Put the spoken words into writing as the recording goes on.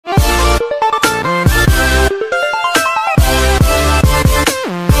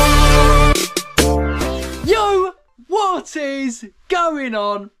is going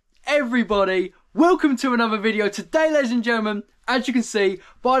on, everybody? Welcome to another video. Today, ladies and gentlemen, as you can see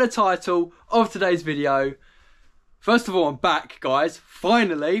by the title of today's video, first of all, I'm back, guys.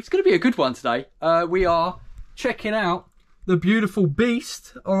 Finally, it's going to be a good one today. We are checking out the beautiful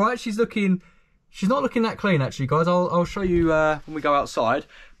beast. All right, she's not looking that clean, actually, guys. I'll show you when we go outside,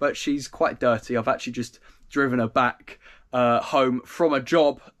 but she's quite dirty. I've actually just driven her back home from a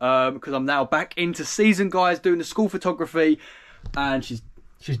job because I'm now back into season, guys, doing the school photography, and she's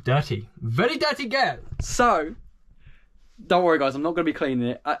dirty, very dirty girl. So don't worry, guys, I'm not going to be cleaning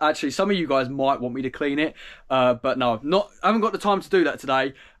it. Actually, some of you guys might want me to clean it, but no, I haven't got the time to do that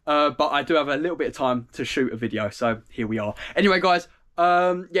today, but I do have a little bit of time to shoot a video, so here we are. Anyway, guys,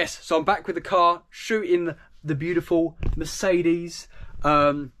 yes, so I'm back with the car, shooting the beautiful Mercedes.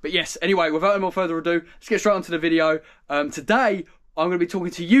 But yes, anyway, without any more further ado, let's get straight onto the video. Today, I'm going to be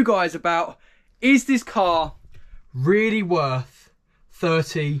talking to you guys about, is this car really worth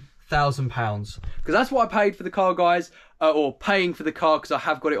 £30,000? Because that's what I paid for the car, guys, or paying for the car, because I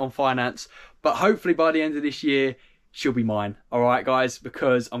have got it on finance. But hopefully by the end of this year, she'll be mine. All right, guys,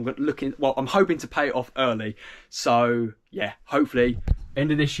 because I'm hoping to pay it off early. So yeah, hopefully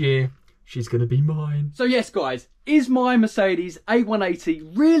end of this year, she's going to be mine. So yes, guys, is my Mercedes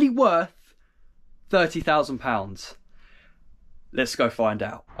A180 really worth £30,000? Let's go find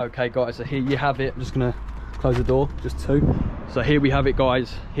out. Okay, guys, so here you have it. I'm just going to close the door, just two. So here we have it,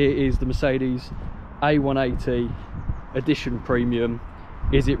 guys. Here is the Mercedes A180 Edition Premium.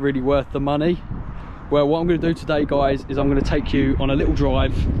 Is it really worth the money? Well, what I'm going to do today, guys, is I'm going to take you on a little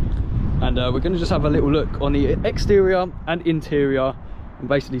drive, and we're going to just have a little look on the exterior and interior and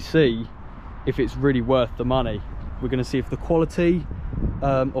basically see if it's really worth the money. We're going to see if the quality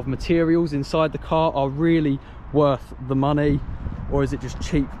of materials inside the car are really worth the money, or is it just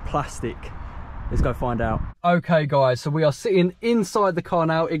cheap plastic? Let's go find out. Okay, guys, so we are sitting inside the car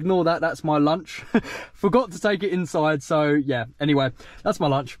now. Ignore that, that's my lunch. Forgot to take it inside, so yeah, anyway, that's my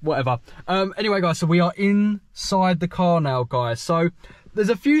lunch, whatever. Anyway, guys, so we are inside the car now, guys. So there's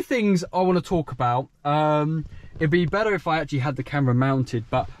a few things I want to talk about. It'd be better if I actually had the camera mounted,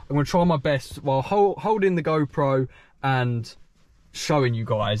 but I'm going to try my best while holding the GoPro and showing you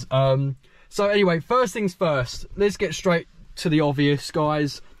guys. So anyway, first things first, let's get straight to the obvious,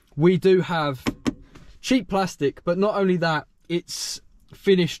 guys. We do have cheap plastic, but not only that, it's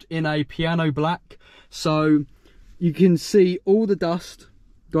finished in a piano black. So you can see all the dust,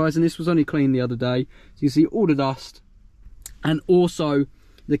 guys, and this was only cleaned the other day. So you can see all the dust, and also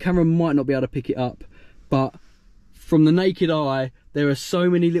the camera might not be able to pick it up, but from the naked eye, there are so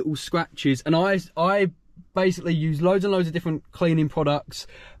many little scratches, and I basically use loads and loads of different cleaning products,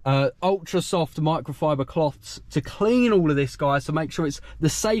 ultra soft microfiber cloths to clean all of this, guys, to make sure it's the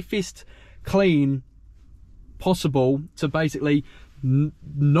safest clean possible, to basically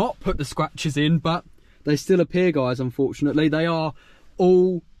not put the scratches in, but they still appear, guys. Unfortunately, they are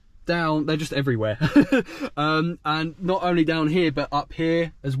all down, they're just everywhere. And not only down here, but up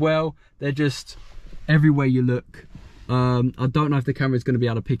here as well, they're just everywhere you look. I don't know if the camera is going to be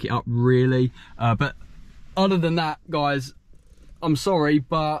able to pick it up really, but other than that, guys, I'm sorry,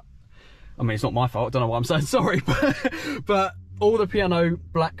 but I mean, it's not my fault. I don't know why I'm saying sorry, but all the piano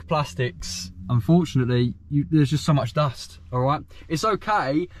black plastics, unfortunately, there's just so much dust. All right, it's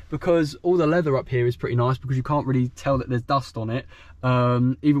okay because all the leather up here is pretty nice, because you can't really tell that there's dust on it.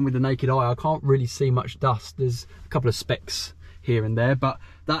 Even with the naked eye, I can't really see much dust. There's a couple of specks here and there, but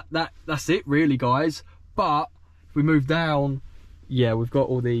that's it really, guys. But if we move down, yeah, we've got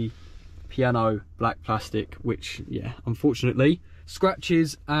all the piano black plastic, which, yeah, unfortunately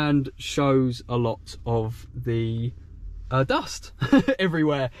scratches and shows a lot of the dust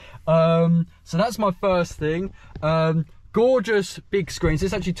everywhere. So that's my first thing. Gorgeous big screens.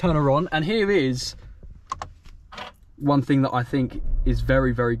 Let's actually turn her on, and here is one thing that I think is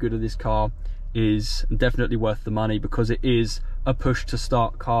very, very good of this car, is definitely worth the money, because it is a push to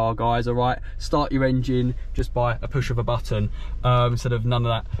start car, guys. All right, start your engine just by a push of a button, instead of none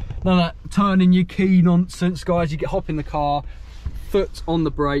of that turning your key nonsense, guys. You hop in the car, foot on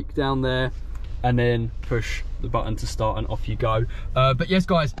the brake down there, and then push the button to start, and off you go. But yes,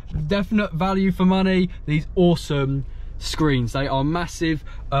 guys, definite value for money. These awesome screens, they are massive.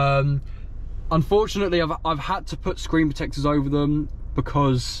 Unfortunately, I've had to put screen protectors over them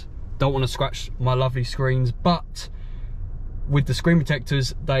because don't want to scratch my lovely screens, but with the screen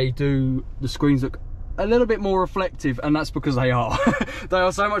protectors, the screens look a little bit more reflective, and that's because they are. They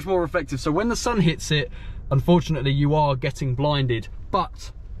are so much more reflective, so when the sun hits it, unfortunately, you are getting blinded,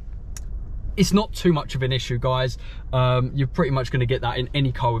 but it's not too much of an issue, guys. You're pretty much going to get that in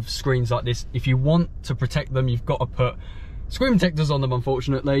any car with screens like this. If you want to protect them, you've got to put screen protectors on them,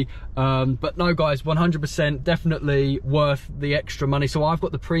 unfortunately. But no guys, 100% definitely worth the extra money. So I've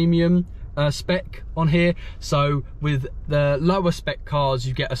got the premium spec on here. So with the lower spec cars,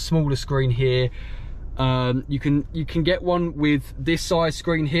 you get a smaller screen here. You can get one with this size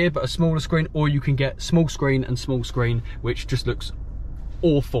screen here, but a smaller screen, or you can get small screen and small screen, which just looks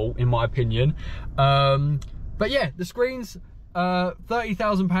awful in my opinion. But yeah, the screens,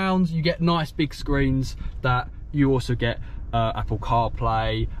 £30,000, you get nice big screens that you also get Apple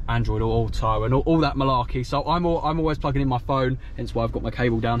CarPlay, Android Auto, and all that malarkey. So I'm always plugging in my phone, hence why I've got my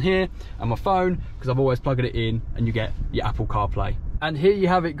cable down here and my phone, because I'm always plugging it in, and you get your Apple CarPlay. And here you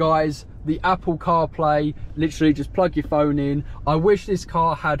have it guys, the Apple CarPlay. Literally just plug your phone in. I wish this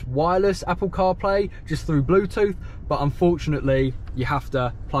car had wireless Apple CarPlay just through Bluetooth, but unfortunately you have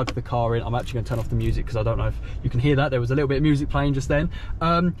to plug the car in. I'm actually going to turn off the music because I don't know if you can hear that. There was a little bit of music playing just then.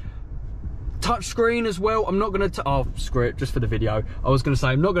 Touch screen as well. I'm not going to, oh screw it, just for the video. I was going to say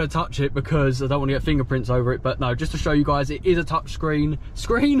I'm not going to touch it because I don't want to get fingerprints over it, but no, just to show you guys, it is a touch screen.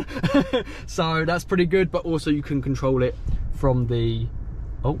 So that's pretty good, but also you can control it from the,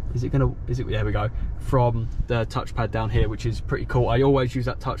 oh, there we go, from the touchpad down here, which is pretty cool. I always use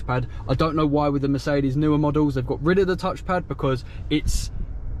that touchpad. I don't know why with the Mercedes newer models they've got rid of the touchpad, because it's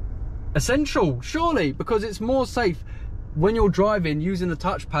essential, surely, because it's more safe when you're driving using the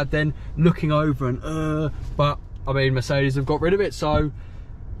touchpad than looking over and but I mean Mercedes have got rid of it, so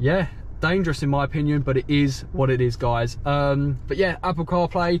yeah, dangerous in my opinion, but it is what it is guys. But yeah, Apple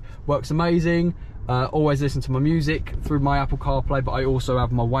CarPlay works amazing. Always listen to my music through my Apple CarPlay, but I also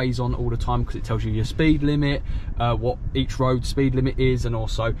have my Waze on all the time because it tells you your speed limit, what each road speed limit is, and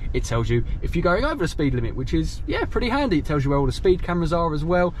also it tells you if you're going over the speed limit, which is, yeah, pretty handy. It tells you where all the speed cameras are as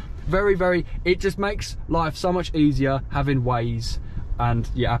well. Very, it just makes life so much easier having Waze and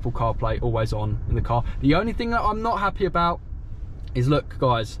your Apple CarPlay always on in the car. The only thing that I'm not happy about is, look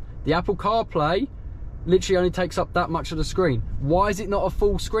guys, the Apple CarPlay literally only takes up that much of the screen. Why is it not a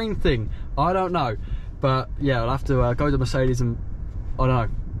full screen thing? I don't know, but yeah, I'll have to go to Mercedes and, I don't know,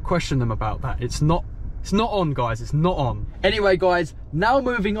 question them about that. It's not on guys, it's not on. Anyway guys, now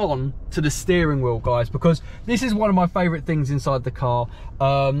moving on to the steering wheel guys, because this is one of my favorite things inside the car,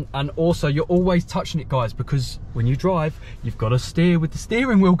 and also you're always touching it guys, because when you drive you've got to steer with the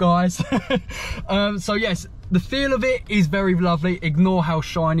steering wheel guys. So yes, the feel of it is very lovely. Ignore how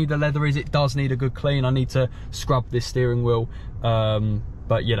shiny the leather is, it does need a good clean. I need to scrub this steering wheel,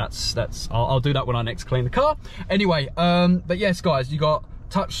 but yeah, I'll do that when I next clean the car. Anyway, but yes guys, you got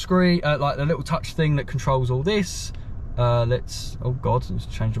touch screen, like the little touch thing that controls all this. Oh god, let's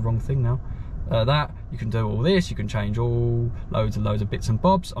change the wrong thing now. That you can do all this, you can change all loads of bits and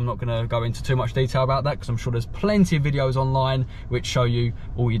bobs. I'm not going to go into too much detail about that because I'm sure there's plenty of videos online which show you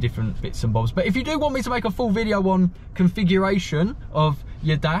all your different bits and bobs. But if you do want me to make a full video on configuration of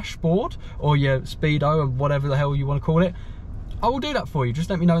your dashboard or your speedo or whatever the hell you want to call it, I will do that for you. Just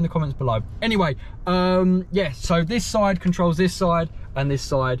let me know in the comments below. Anyway, yeah, so this side controls this side, and this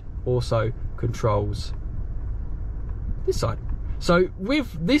side also controls this side. So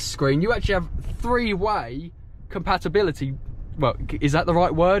with this screen, you actually have three-way compatibility. Well, is that the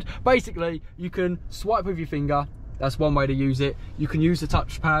right word? Basically, you can swipe with your finger. That's one way to use it. You can use the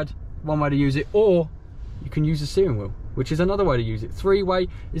touchpad, one way to use it, or you can use the steering wheel, which is another way to use it. Three-way,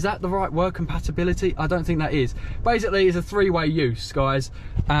 is that the right word, compatibility? I don't think that is. Basically, it's a three-way use, guys.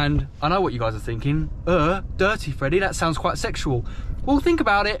 And I know what you guys are thinking. Dirty Freddy, that sounds quite sexual. Well, think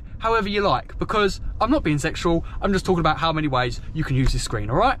about it however you like, because I'm not being sexual. I'm just talking about how many ways you can use this screen,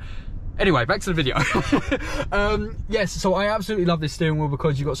 all right? Anyway, back to the video. Yes, so I absolutely love this steering wheel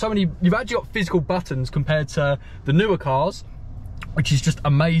because you've actually got physical buttons compared to the newer cars, which is just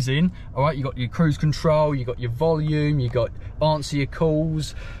amazing. All right, you got your cruise control, you got your volume, you got answer your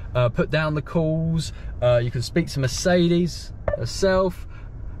calls, put down the calls, you can speak to Mercedes herself,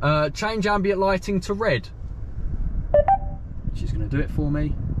 change ambient lighting to red. She's gonna do it for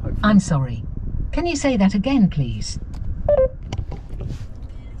me, hopefully. I'm sorry, can you say that again please?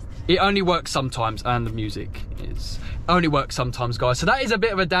 It only works sometimes, and the music only works sometimes, guys. So that is a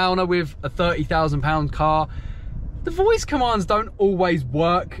bit of a downer with a £30,000 car. The voice commands don't always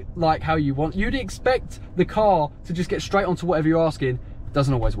work like how you want. You'd expect the car to just get straight onto whatever you're asking. It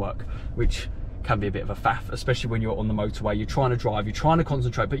doesn't always work, which can be a bit of a faff, especially when you're on the motorway, you're trying to drive, you're trying to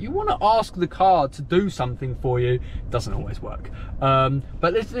concentrate, but you want to ask the car to do something for you. It doesn't always work. But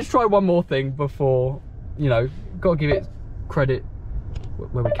let's try one more thing before, you know, got to give it credit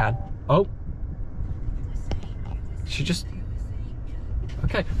where we can. Oh, she just,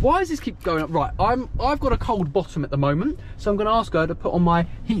 okay, why does this keep going up? Right, I've got a cold bottom at the moment, so I'm going to ask her to put on my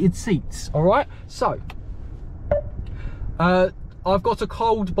heated seats. All right, so I've got a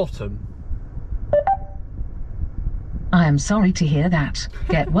cold bottom. I am sorry to hear that.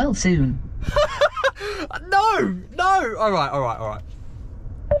 Get well soon. No. All right.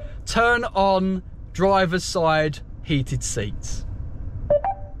 Turn on driver's side heated seats.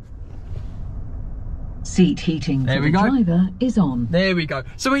 Seat heating for the driver is on. There we go.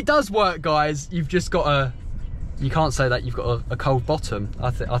 So it does work, guys. You've just got you can't say that you've got a cold bottom.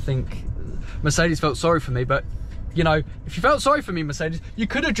 I think Mercedes felt sorry for me, but you know, if you felt sorry for me, Mercedes, you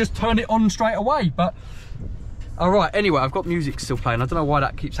could have just turned it on straight away. But all right, anyway, I've got music still playing. I don't know why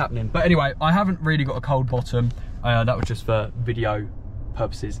that keeps happening, but anyway, I haven't really got a cold bottom. That was just for video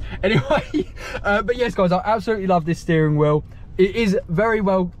purposes. Anyway, but yes, guys, I absolutely love this steering wheel. It is very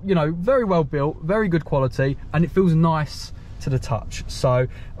well, you know, very well built, very good quality, and it feels nice to the touch. So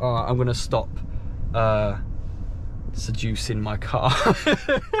I'm gonna stop seducing my car.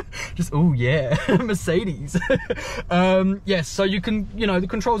 Just, oh yeah, Mercedes. Yes, so you can, you know, the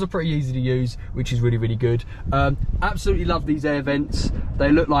controls are pretty easy to use, which is really, really good. Absolutely love these air vents.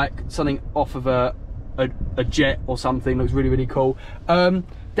 They look like something off of a jet or something. Looks really, really cool.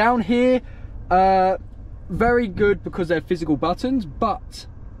 Down here, very good because they're physical buttons, but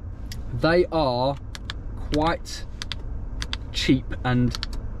they are quite cheap and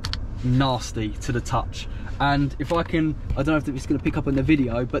nasty to the touch. And if I can, I don't know if it's going to pick up in the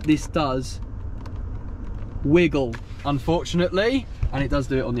video, but this does wiggle, unfortunately, and it does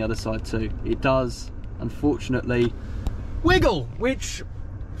do it on the other side too. It does, unfortunately, wiggle, which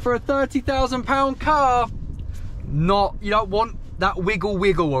for a £30,000 car, you don't want that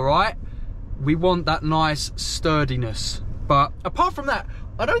wiggle, all right? We want that nice sturdiness. But apart from that,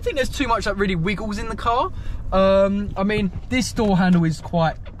 I don't think there's too much that really wiggles in the car. I mean, this door handle is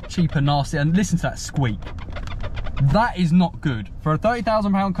quite cheap and nasty, and listen to that squeak. That is not good. For a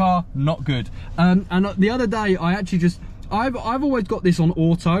 £30,000 car, not good. And the other day, I actually just, I've always got this on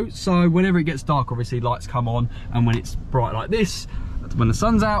auto, so whenever it gets dark, obviously lights come on, and when it's bright like this, when the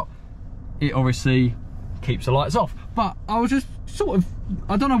sun's out, it obviously keeps the lights off. But I was just sort of,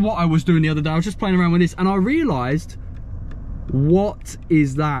 I don't know what I was doing the other day, I was just playing around with this, and I realised, what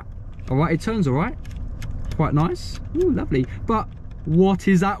is that? All right, it turns all right, quite nice. Ooh, lovely. But what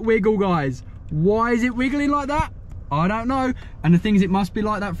is that wiggle, guys? Why is it wiggling like that? I don't know. And the thing is, it must be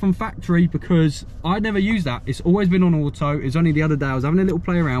like that from factory, because I never use that. It's always been on auto. It's only the other day I was having a little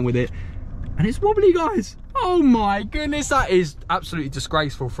play around with it, and it's wobbly, guys. Oh my goodness, that is absolutely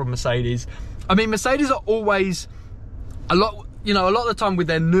disgraceful from Mercedes. I mean, Mercedes are always a lot of the time with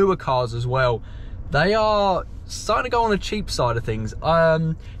their newer cars as well, they are starting to go on the cheap side of things. If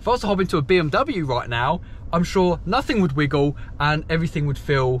I was to hop into a BMW right now, I'm sure nothing would wiggle and everything would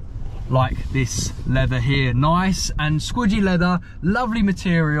feel like this leather here. Nice and squidgy leather, lovely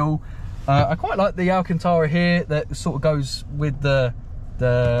material. I quite like the Alcantara here that sort of goes with the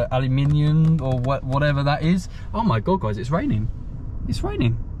aluminium or whatever that is. Oh my god, guys, it's raining. It's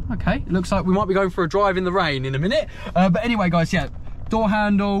raining. Okay, it looks like we might be going for a drive in the rain in a minute. But anyway, guys, yeah, door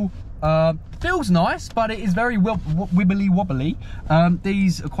handle feels nice, but it is very wibbly wobbly.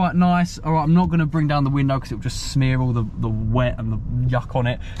 These are quite nice. All right, I'm not going to bring down the window because it will just smear all the wet and the yuck on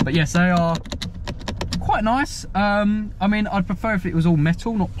it. But yes, they are quite nice. I mean, I'd prefer if it was all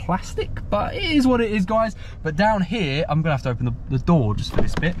metal, not plastic, but it is what it is, guys. But down here, I'm gonna have to open the door just for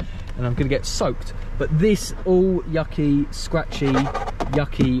this bit, and I'm gonna get soaked. But this all yucky, scratchy,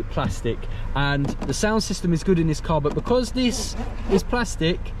 yucky plastic, and the sound system is good in this car, but because this is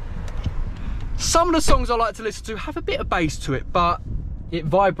plastic, some of the songs I like to listen to have a bit of bass to it, but it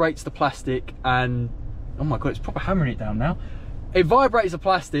vibrates the plastic, and oh my god, it's proper hammering it down now. It vibrates the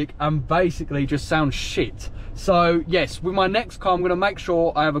plastic and basically just sounds shit. So yes, with my next car, I'm going to make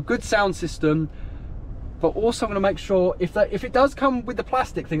sure I have a good sound system, but also I'm going to make sure if it does come with the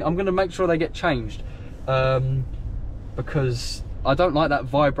plastic thing, I'm going to make sure they get changed, because I don't like that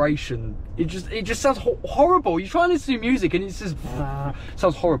vibration. It just sounds horrible. You try and listen to music and it just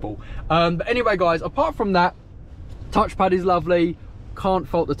sounds horrible. But anyway, guys, apart from that, touchpad is lovely. Can't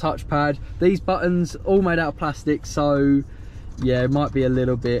fault the touchpad. These buttons all made out of plastic, so yeah, it might be a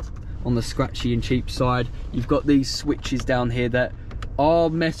little bit on the scratchy and cheap side. You've got these switches down here that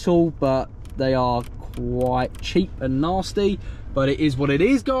are metal, but they are quite cheap and nasty, but it is what it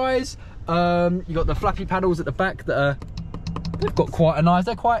is, guys. You got the flappy paddles at the back that are, they've got quite a nice,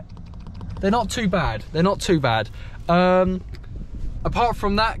 they're not too bad. They're not too bad. Apart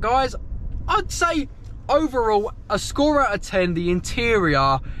from that, guys, I'd say overall a score out of 10. The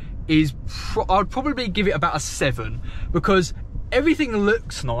interior is, I'd probably give it about a 7, because everything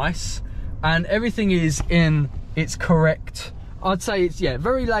looks nice and everything is in its correct, I'd say it's, yeah,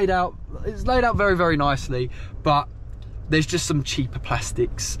 very laid out. It's laid out very, very nicely, but there's just some cheaper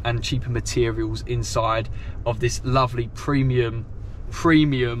plastics and cheaper materials inside of this lovely premium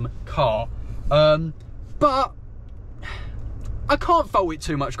car. But I can't fault it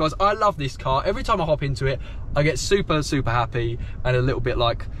too much, guys. I love this car. Every time I hop into it, I get super happy and a little bit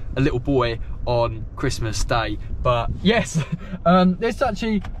like a little boy on Christmas Day. But yes, there's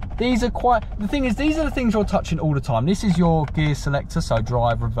actually, these are quite, the thing is, these are the things you're touching all the time. This is your gear selector, so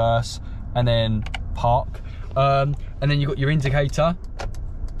drive, reverse, and then park. And then you've got your indicator.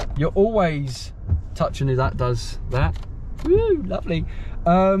 You're always touching, that does that. Woo, lovely.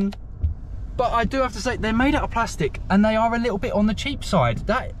 But I do have to say, they're made out of plastic and they are a little bit on the cheap side.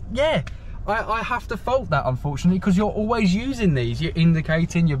 That, yeah, I have to fault that, unfortunately, because you're always using these. You're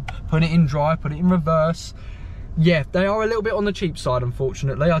indicating, you're putting it in drive, put it in reverse. Yeah, they are a little bit on the cheap side,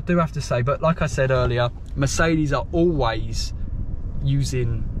 unfortunately, I do have to say. But like I said earlier, Mercedes are always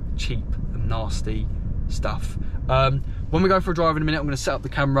using cheap and nasty stuff. When we go for a drive in a minute, I'm going to set up the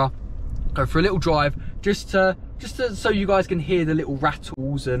camera, go for a little drive, just to so you guys can hear the little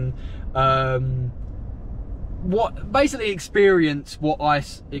rattles and what basically experience what I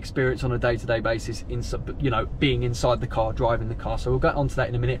experience on a day-to-day basis in, you know, being inside the car, driving the car. So we'll get onto that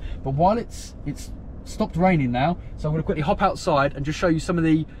in a minute. But while it's stopped raining now, so I'm going to quickly hop outside and just show you some of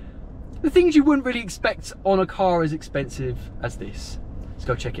the things you wouldn't really expect on a car as expensive as this. Let's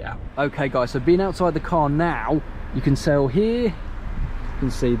go check it out. Okay guys, so being outside the car now, you can see here, you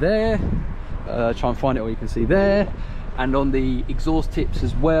can see there, try and find it, or you can see there, and on the exhaust tips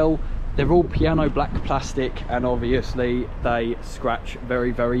as well, they're all piano black plastic, and obviously they scratch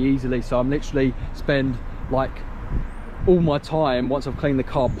very easily. So I'm literally spend like all my time, once I've cleaned the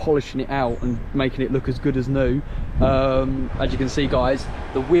car, polishing it out and making it look as good as new. As you can see guys,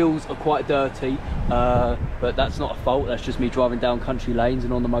 the wheels are quite dirty, but that's not a fault, that's just me driving down country lanes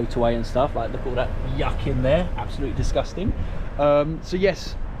and on the motorway and stuff. Like, look at all that yuck in there, absolutely disgusting. So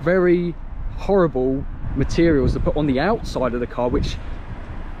yes, very horrible materials to put on the outside of the car, which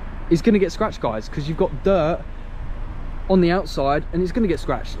is going to get scratched, guys, because you've got dirt on the outside and it's going to get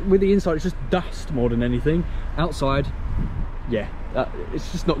scratched. With the inside, it's just dust more than anything. Outside, yeah,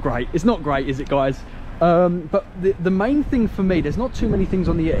 it's just not great. It's not great, is it, guys? But the main thing for me, there's not too many things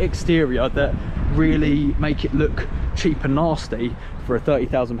on the exterior that really make it look cheap and nasty for a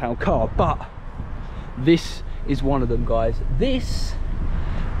 £30,000 car, but this is one of them, guys. This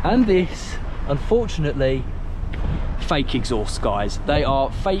and this, unfortunately, fake exhausts, guys. They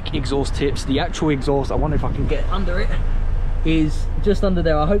are fake exhaust tips. The actual exhaust, I wonder if I can get under it, is just under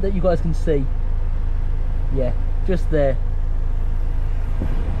there. I hope that you guys can see. Yeah, just there.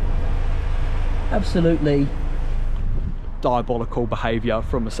 Absolutely diabolical behaviour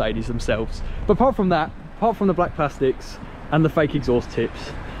from Mercedes themselves. But apart from that, apart from the black plastics and the fake exhaust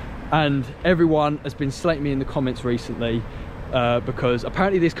tips, and everyone has been slating me in the comments recently because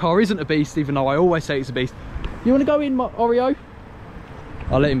apparently this car isn't a beast, even though I always say it's a beast. You want to go in, Oreo?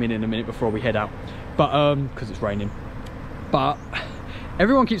 I'll let him in a minute before we head out, but because it's raining. But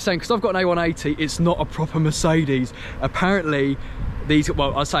everyone keeps saying, because I've got an A180, it's not a proper Mercedes. Apparently these,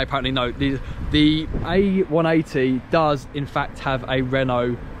 well, I say apparently, no, the A180 does in fact have a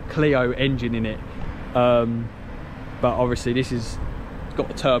Renault Clio engine in it, but obviously this is got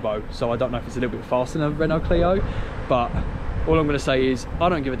a turbo, so I don't know if it's a little bit faster than a Renault Clio. But all I'm going to say is, I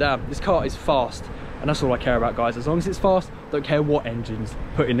don't give a damn. This car is fast, and that's all I care about, guys. As long as it's fast, don't care what engine's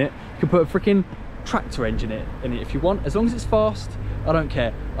put in it. You can put a freaking tractor engine in it if you want. As long as it's fast, I don't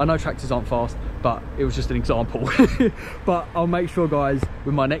care. I know tractors aren't fast, but it was just an example. But I'll make sure, guys,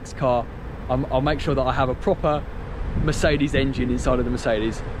 with my next car, I'll make sure that I have a proper Mercedes engine inside of the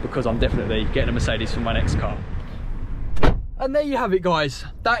Mercedes, because I'm definitely getting a Mercedes for my next car. And there you have it, guys.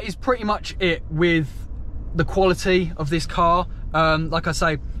 That is pretty much it with the quality of this car. Like I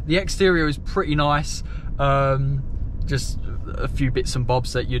say, the exterior is pretty nice. Just a few bits and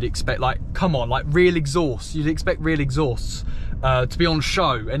bobs that you'd expect, like, come on, like real exhausts. You'd expect real exhausts to be on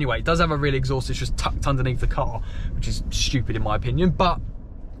show. Anyway, it does have a real exhaust, it's just tucked underneath the car, which is stupid in my opinion, but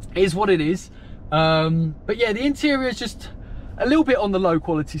it is what it is. But yeah, the interior is just a little bit on the low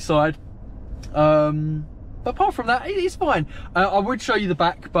quality side. But apart from that, it's fine. I would show you the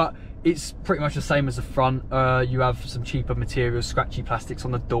back, but it's pretty much the same as the front. You have some cheaper materials, scratchy plastics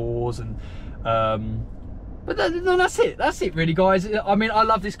on the doors, and but no, that's it really, guys. I mean, I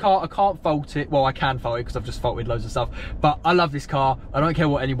love this car. I can't fault it. Well, I can fault it because I've just faulted loads of stuff, but I love this car. I don't care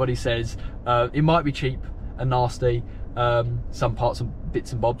what anybody says. It might be cheap and nasty, some parts and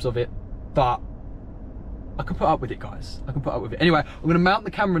bits and bobs of it, but I can put up with it, guys. I can put up with it. Anyway, I'm going to mount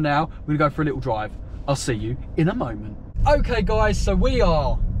the camera now. We're going to go for a little drive. I'll see you in a moment. Okay, guys, so we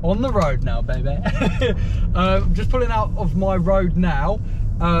are on the road now, baby. I'm just pulling out of my road now,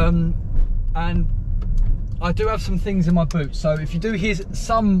 and I do have some things in my boot. So if you do hear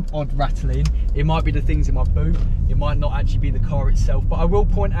some odd rattling, it might be the things in my boot. It might not actually be the car itself, but I will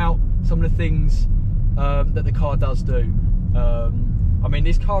point out some of the things that the car does do. I mean,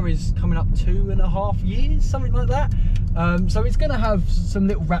 this car is coming up 2.5 years, something like that. So it's going to have some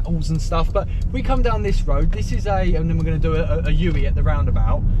little rattles and stuff. But we come down this road. This is and then we're going to do a U-E at the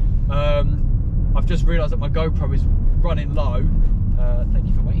roundabout. I've just realised that my GoPro is running low. Thank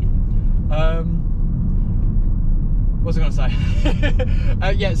you for waiting. What was I going to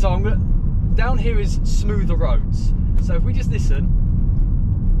say? Yeah, so I'm going to, down here is smoother roads. So if we just listen.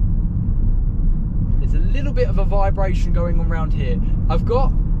 There's a little bit of a vibration going on around here. I've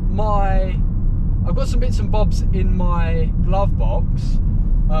got some bits and bobs in my glove box,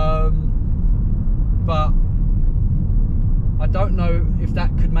 but I don't know if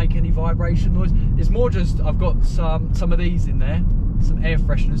that could make any vibration noise. It's more just I've got some of these in there, some air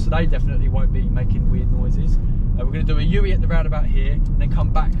fresheners, so they definitely won't be making weird noises. We're going to do a U-E at the roundabout here, and then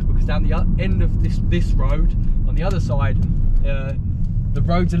come back, because down the end of this road, on the other side, the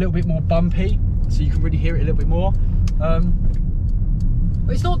road's a little bit more bumpy, so you can really hear it a little bit more.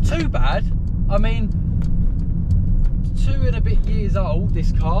 But it's not too bad. I mean, 2 and a bit years old,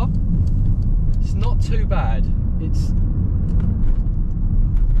 this car. It's not too bad. This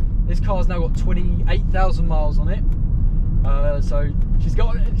car's now got 28,000 miles on it. So she's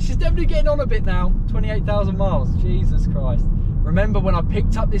definitely getting on a bit now. 28,000 miles, Jesus Christ. Remember when I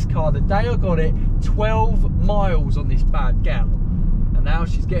picked up this car, the day I got it, 12 miles on this bad gal. And now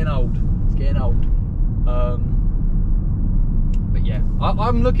she's getting old. It's getting old. But yeah,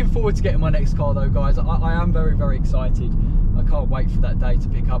 I'm looking forward to getting my next car though, guys. I am very, very excited. I can't wait for that day to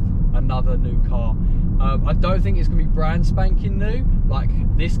pick up another new car. I don't think it's going to be brand spanking new, like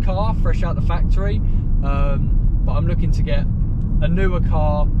this car, fresh out the factory. But I'm looking to get a newer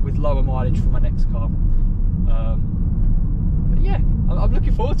car with lower mileage for my next car. But yeah, I'm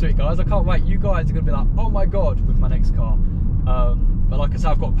looking forward to it, guys. I can't wait. You guys are going to be like, oh my God, with my next car. But like I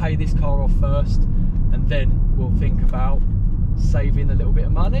said, I've got to pay this car off first, and then we'll think about saving a little bit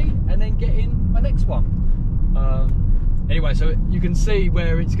of money and then getting my next one. Anyway, so you can see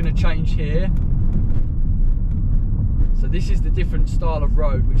where it's going to change here. So this is the different style of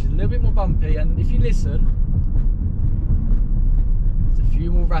road, which is a little bit more bumpy, and if you listen, there's a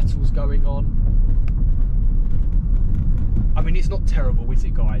few more rattles going on. I mean, it's not terrible, is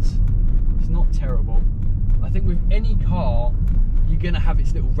it, guys? It's not terrible. I think with any car, you're going to have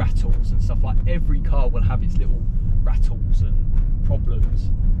its little rattles and stuff. Like every car will have its little rattles and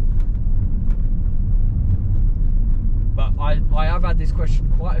problems. But I have had this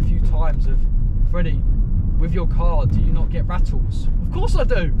question quite a few times of, Freddie, with your car, do you not get rattles? Of course I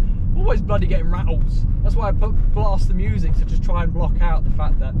do. Always bloody getting rattles. That's why I blast the music, to just try and block out the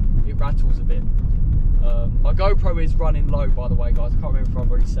fact that it rattles a bit. My GoPro is running low, by the way, guys. I can't remember if I've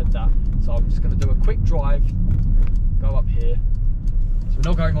already said that. So I'm just going to do a quick drive, go up here. So we're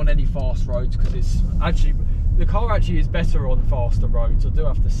not going on any fast roads, because it's actually, the car actually is better on faster roads, I do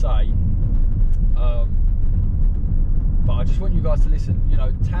have to say. But I just want you guys to listen. You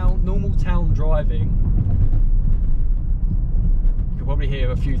know, normal town driving, you can probably hear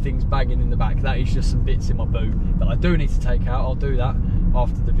a few things banging in the back. That is just some bits in my boot that I do need to take out. I'll do that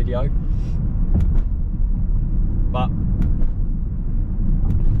after the video. But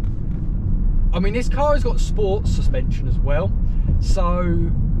I mean, this car has got sports suspension as well,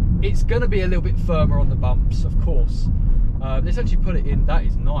 so it's going to be a little bit firmer on the bumps, of course. Let's actually put it in. That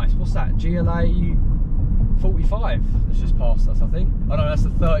is nice. What's that? GLA 45 that's just passed us, I think. Oh no, that's the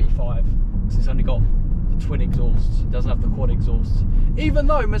 35, because it's only got the twin exhausts. It doesn't have the quad exhausts. Even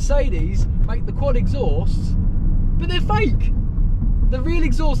though Mercedes make the quad exhausts, but they're fake. The real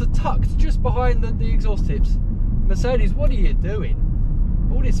exhausts are tucked just behind the exhaust tips. Mercedes, what are you doing?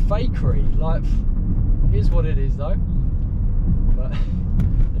 All this fakery, like, here's what it is though. But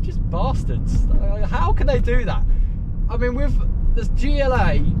they're just bastards. How can they do that? I mean, with this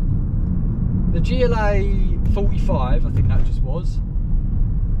the GLA 45, I think that just was,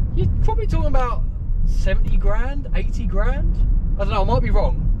 you're probably talking about 70 grand, 80 grand. I don't know, I might be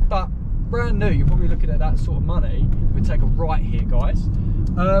wrong, but brand new, you're probably looking at that sort of money. We'll take a right here, guys.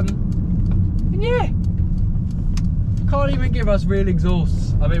 And yeah, can't even give us real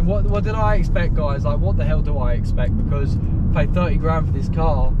exhausts. I mean, what did I expect, guys? Like, what the hell do I expect? Because I paid 30 grand for this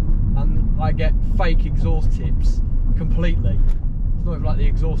car and I get fake exhaust tips completely. It's not even like the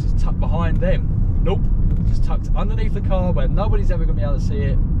exhaust is tucked behind them. Nope, just tucked underneath the car where nobody's ever going to be able to see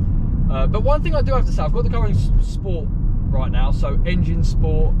it. But one thing I do have to say, I've got the car in sport right now. So engine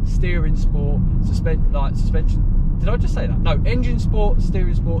sport, steering sport, suspension. Did I just say that? No, engine sport,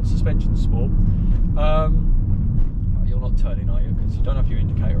 steering sport, suspension sport. You're not turning, are you? Because you don't have your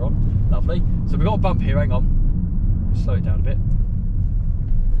indicator on. Lovely. So we've got a bump here. Hang on. Slow it down a bit.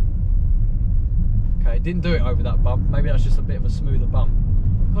 Okay, it didn't do it over that bump. Maybe that's just a bit of a smoother bump.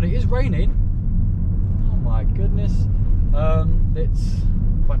 God, it is raining. Oh my goodness. It's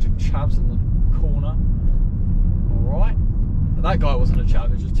a bunch of chavs in the corner. Alright. That guy wasn't a chav,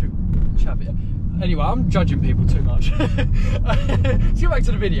 it was just too chavvy. Anyway, I'm judging people too much. Let's get back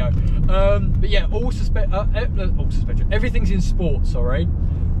to the video. But yeah, all suspension. Everything's in sport, sorry.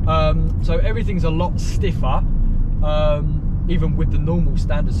 So everything's a lot stiffer, even with the normal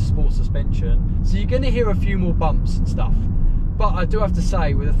standard sport suspension. So you're going to hear a few more bumps and stuff. But I do have to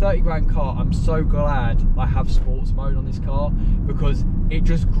say, with a 30 grand car, I'm so glad I have sports mode on this car, because it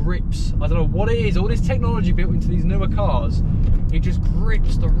just grips. I don't know what it is, all this technology built into these newer cars, it just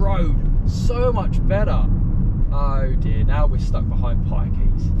grips the road so much better. Oh dear, now we're stuck behind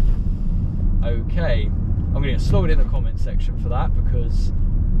Pikeys. Okay, I'm going to get slowed in the comment section for that, because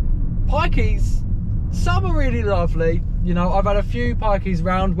Pikeys, some are really lovely. You know, I've had a few Pikeys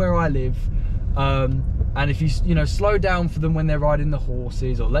round where I live. And if you know, slow down for them when they're riding the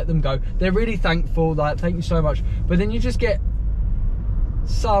horses or let them go, they're really thankful, like, thank you so much. But then you just get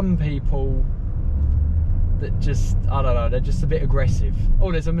some people that just, I don't know, they're just a bit aggressive.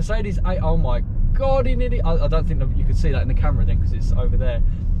 Oh, there's a Mercedes A, oh my God, I don't think that you could see that in the camera then because it's over there.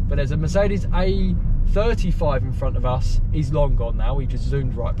 But there's a Mercedes A35 in front of us. He's long gone now, he just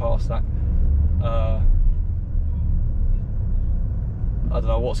zoomed right past that. I don't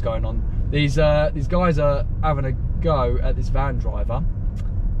know what's going on. These guys are having a go at this van driver.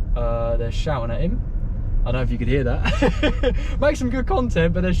 They're shouting at him. I don't know if you could hear that. Make some good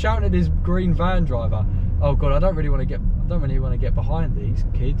content, but they're shouting at this green van driver. Oh God, I don't really want to get behind these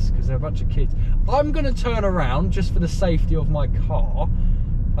kids because they're a bunch of kids. I'm going to turn around just for the safety of my car,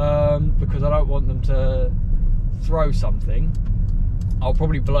 because I don't want them to throw something. I'll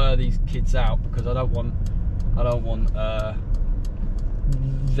probably blur these kids out because I don't want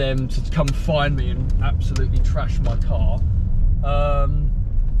them to come find me and absolutely trash my car.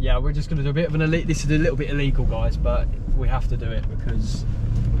 Yeah, we're just going to do a bit of an elite. This is a little bit illegal, guys, but we have to do it because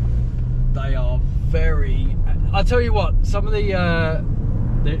they are very. I'll tell you what. Some of the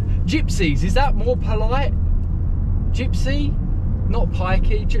gypsies, is that more polite? Gypsy, not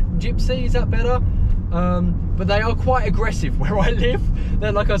pikey. Gypsy, is that better? But they are quite aggressive where I live.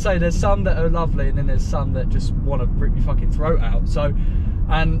 They're, like I say, there's some that are lovely, and then there's some that just want to rip your fucking throat out. So.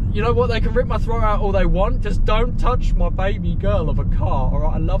 And you know what, they can rip my throat out all they want, just don't touch my baby girl of a car,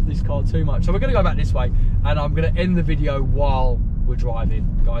 alright? I love this car too much. So we're going to go back this way, and I'm going to end the video while we're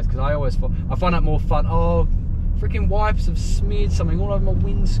driving, guys, because I find that more fun. Oh, freaking wipes have smeared something all over my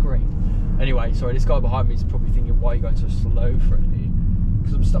windscreen. Anyway, sorry, this guy behind me is probably thinking, why are you going so slow, Freddie?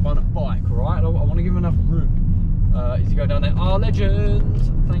 Because I'm stuck on a bike, alright? I want to give him enough room. Is he going down there? Oh, legend!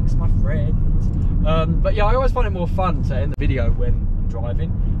 Thanks, my friend. But yeah, I always find it more fun to end the video when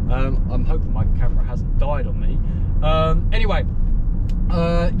driving. I'm hoping my camera hasn't died on me. Anyway,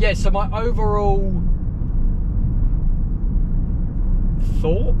 yeah, so my overall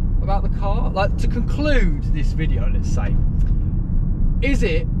thought about the car, like, to conclude this video, let's say, is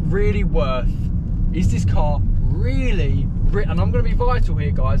it really worth, is this car really, and I'm going to be vital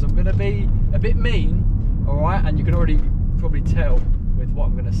here, guys, I'm going to be a bit mean, alright, and you can already probably tell with what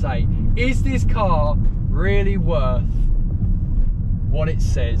I'm going to say, is this car really worth what it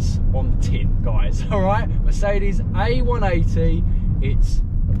says on the tin, guys? All right, Mercedes A180. It's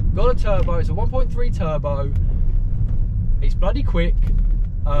got a turbo. It's a 1.3 turbo. It's bloody quick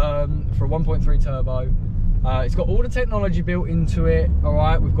for a 1.3 turbo. It's got all the technology built into it. All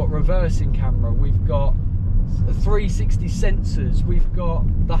right, we've got reversing camera. We've got 360 sensors. We've got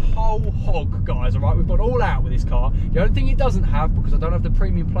the whole hog, guys. All right, we've got all out with this car. The only thing it doesn't have, because I don't have the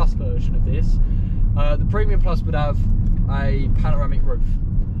Premium Plus version of this, the Premium Plus would have a panoramic roof.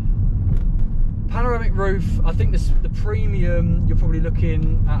 Panoramic roof, I think the Premium, you're probably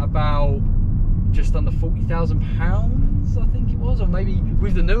looking at about just under £40,000, I think it was, or maybe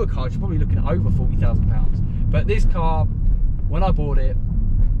with the newer cars, you're probably looking at over £40,000. But this car, when I bought it,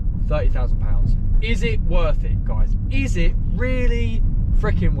 £30,000. Is it worth it, guys? Is it really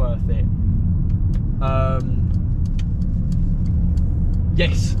freaking worth it?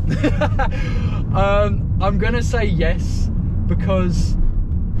 Yes. I'm gonna say yes, because,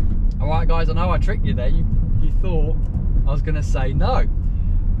 alright guys, I know I tricked you there. You thought I was gonna say no.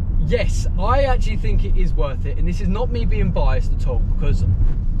 Yes, I actually think it is worth it, and this is not me being biased at all, because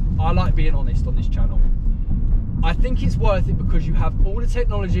I like being honest on this channel. I think it's worth it because you have all the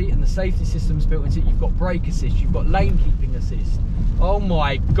technology and the safety systems built into it. You've got brake assist, you've got lane keeping assist. Oh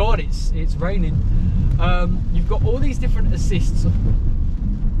my God, it's raining. You've got all these different assists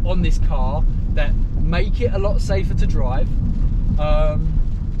on this car that make it a lot safer to drive.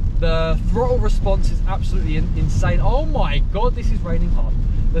 The throttle response is absolutely insane. Oh my God, this is raining hard.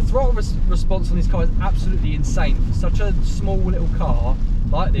 The throttle response on this car is absolutely insane for such a small little car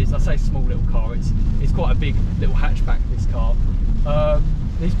like this. I say small little car, it's quite a big little hatchback, this car.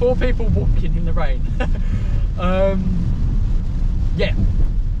 These poor people walking in the rain. Yeah,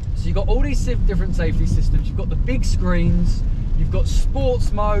 so you've got all these different safety systems. You've got the big screens, you've got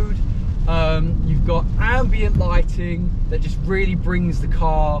sports mode, you've got ambient lighting that just really brings the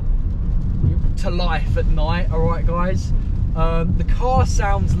car to life at night. All right, guys. The car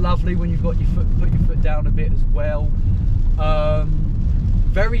sounds lovely when you've got put your foot down a bit as well.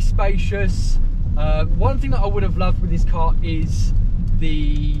 Very spacious. One thing that I would have loved with this car is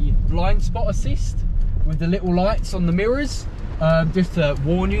the blind spot assist with the little lights on the mirrors, just to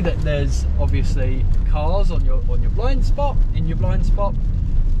warn you that there's obviously cars on your blind spot, in your blind spot.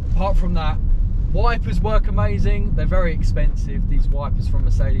 Apart from that, wipers work amazing. They're very expensive, these wipers from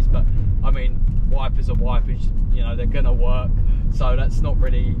Mercedes, but I mean, wipers are wipers, you know, they're gonna work. So that's not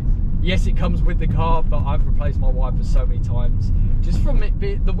really, yes, it comes with the car, but I've replaced my wipers so many times. Just from it,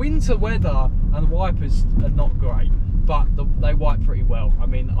 the winter weather and the wipers are not great, but they wipe pretty well. I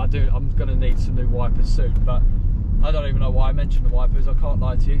mean, I'm gonna need some new wipers soon, but I don't even know why I mentioned the wipers. I can't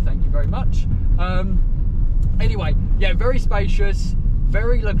lie to you, thank you very much. Anyway, yeah, very spacious,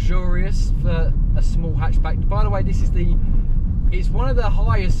 very luxurious for a small hatchback. By the way, it's one of the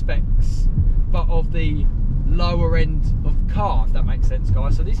highest specs, but of the lower end of car, if that makes sense,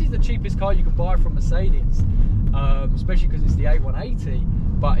 guys. So this is the cheapest car you can buy from Mercedes, especially because it's the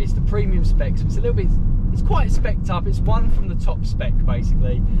A180, but it's the premium spec, so it's a little bit, it's quite spec'd up. It's one from the top spec,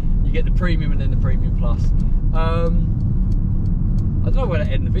 basically. You get the premium and then the premium plus. I don't know where to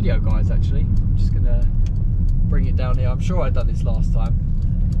end the video, guys, actually. I'm just gonna bring it down here. I'm sure I've done this last time.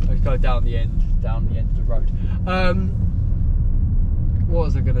 Let's go down the end of the road. What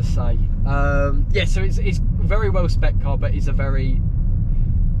was I gonna say? Yeah, so it's a very well spec car, but it's a very,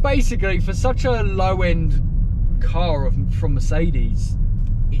 basically for such a low end car from Mercedes,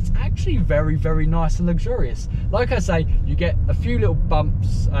 it's actually very, very nice and luxurious. Like I say, you get a few little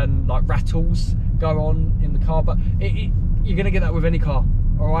bumps and like rattles go on in the car, but you're gonna get that with any car.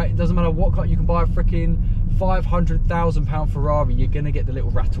 All right, it doesn't matter what car. You can buy a freaking £500,000 Ferrari, you're gonna get the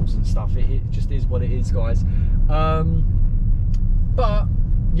little rattles and stuff. It just is what it is, guys. But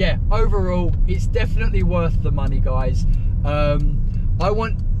yeah, overall, it's definitely worth the money, guys. I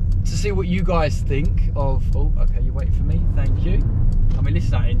want to see what you guys think of. Oh, okay, you're waiting for me. Thank you. I mean,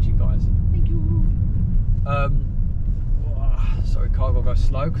 listen to that engine, guys. Thank you. Sorry, car will go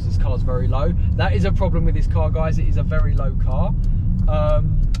slow because this car's very low. That is a problem with this car, guys. It is a very low car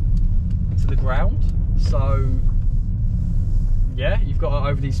to the ground. So yeah, you've got to,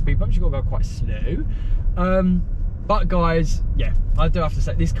 over these speed bumps, you've got to go quite slow. But guys, yeah, I do have to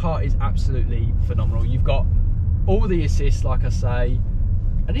say this car is absolutely phenomenal. You've got all the assists, like I say,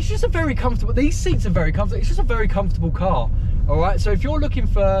 and it's just a very comfortable, these seats are very comfortable. It's just a very comfortable car. All right, so if you're looking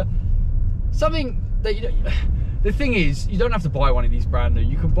for something that the thing is, you don't have to buy one of these brand new.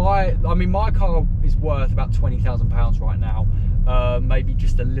 You can buy, I mean, my car is worth about £20,000 right now, maybe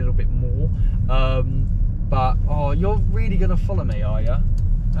just a little bit more. But oh, you're really gonna follow me, are you?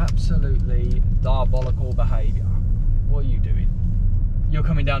 Absolutely diabolical behaviour. What are you doing? You're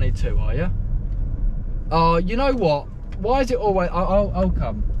coming down here too, are you? Oh, you know what? Why is it always? I'll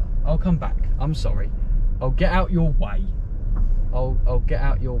come back. I'm sorry. I'll get out your way. I'll get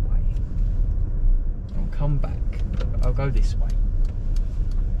out your way. I'll come back. I'll go this way.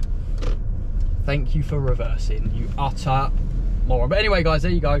 Thank you for reversing, you utter moron. But anyway, guys,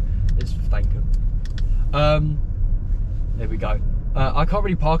 there you go. Thank you. There we go. I can't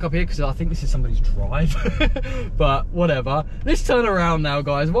really park up here because I think this is somebody's drive. But whatever. Let's turn around now,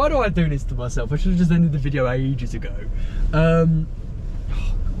 guys. Why do I do this to myself? I should have just ended the video ages ago. Oh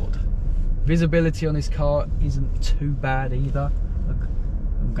God. Visibility on this car isn't too bad either. Look,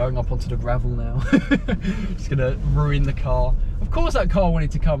 I'm going up onto the gravel now. Just gonna ruin the car. Of course that car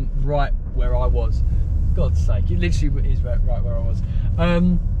wanted to come right where I was. God's sake, it literally is right where I was.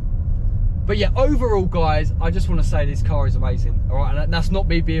 But yeah, overall, guys, I just want to say this car is amazing. All right, and that's not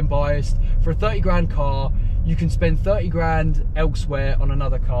me being biased. For a 30 grand car, you can spend 30 grand elsewhere on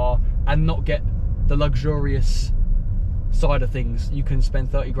another car and not get the luxurious side of things. You can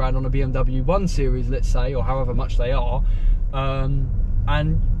spend 30 grand on a BMW 1 Series, let's say, or however much they are,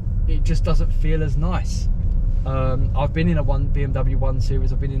 and it just doesn't feel as nice. I've been in a BMW 1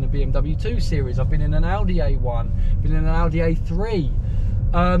 Series, I've been in a BMW 2 Series, I've been in an Audi A1, been in an Audi A3.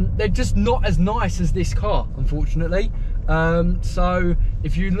 They're just not as nice as this car, unfortunately. So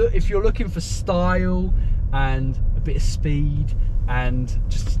if you're looking for style and a bit of speed and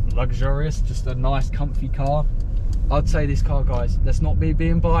just luxurious, just a nice comfy car, I'd say this car, guys. Let's not be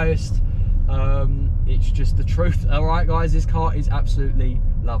being biased. It's just the truth. All right, guys, this car is absolutely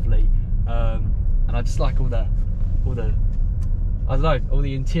lovely. And I just like all the I don't know, all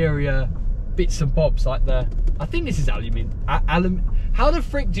the interior bits and bobs, like I think this is aluminium. How the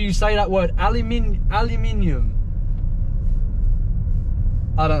frick do you say that word? Aluminium.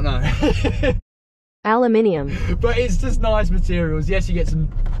 I don't know. Aluminium. But it's just nice materials. Yes, you get some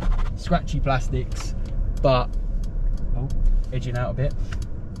scratchy plastics, but edging out a bit.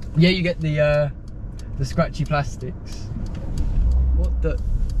 Yeah, you get the scratchy plastics. What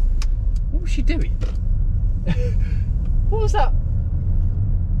was she doing? What was that?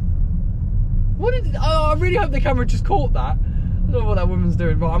 I really hope the camera just caught that. I don't know what that woman's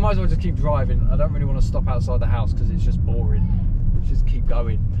doing, but I might as well just keep driving. I don't really want to stop outside the house because it's just boring. Just keep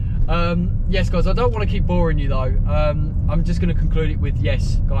going. Yes, guys, I don't want to keep boring you though. I'm just going to conclude it with,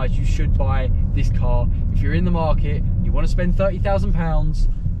 yes, guys, you should buy this car. If you're in the market, you want to spend £30,000,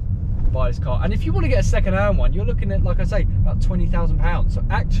 buy this car. And if you want to get a second-hand one, you're looking at, like I say, about £20,000. So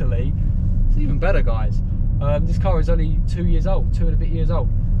actually, it's even better, guys. This car is only 2 years old, 2 and a bit years old.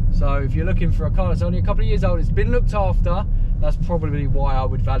 So if you're looking for a car that's only a couple of years old, it's been looked after, that's probably why I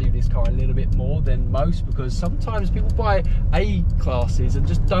would value this car a little bit more than most, because sometimes people buy A classes and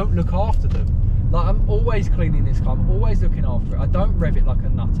just don't look after them. Like, I'm always cleaning this car, I'm always looking after it. I don't rev it like a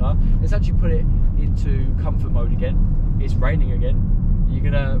nutter. Let's actually put it into comfort mode again. It's raining again. Are you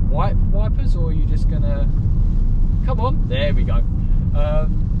gonna wipe wipers, or are you just gonna, come on, there we go.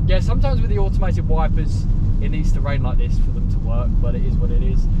 Yeah, sometimes with the automated wipers, it needs to rain like this for them to work, but it is what it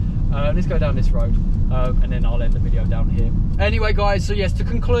is. Let's go down this road, and then I'll end the video down here. Anyway, guys, so yes, to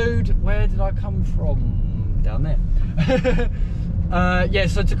conclude, where did I come from? Down there. Yeah,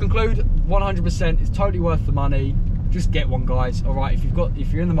 so to conclude, 100%, it's totally worth the money. Just get one, guys. All right,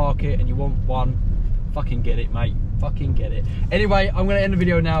 if you're in the market and you want one, fucking get it, mate. Fucking get it. Anyway, I'm gonna end the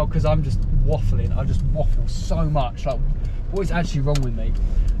video now because I'm just waffling. I just waffle so much. Like, what is actually wrong with me?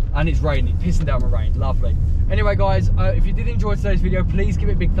 And it's raining, pissing down with rain. Lovely. Anyway, guys, if you did enjoy today's video, please give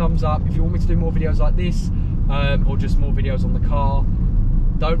it a big thumbs up. If you want me to do more videos like this, or just more videos on the car,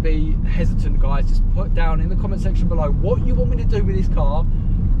 don't be hesitant, guys. Just put down in the comment section below what you want me to do with this car,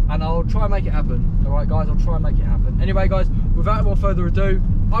 and I'll try and make it happen. All right, guys, I'll try and make it happen. Anyway, guys, without more further ado,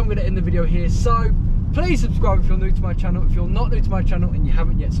 I'm going to end the video here. So please subscribe if you're new to my channel. If you're not new to my channel and you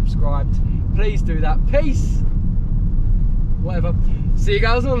haven't yet subscribed, please do that. Peace. Whatever. See you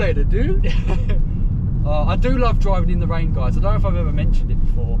guys all later, dude. I do love driving in the rain, guys. I don't know if I've ever mentioned it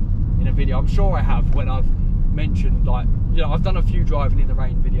before in a video. I'm sure I have, when I've mentioned, like, you know, I've done a few driving in the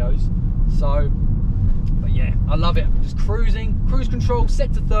rain videos. So, but yeah, I love it. Just cruising, cruise control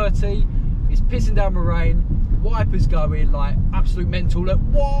set to 30. It's pissing down with rain. Wipers going like absolute mental. Look,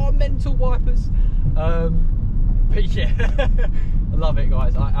 whoa, mental wipers. But yeah, I love it,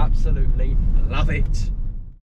 guys. I absolutely love it.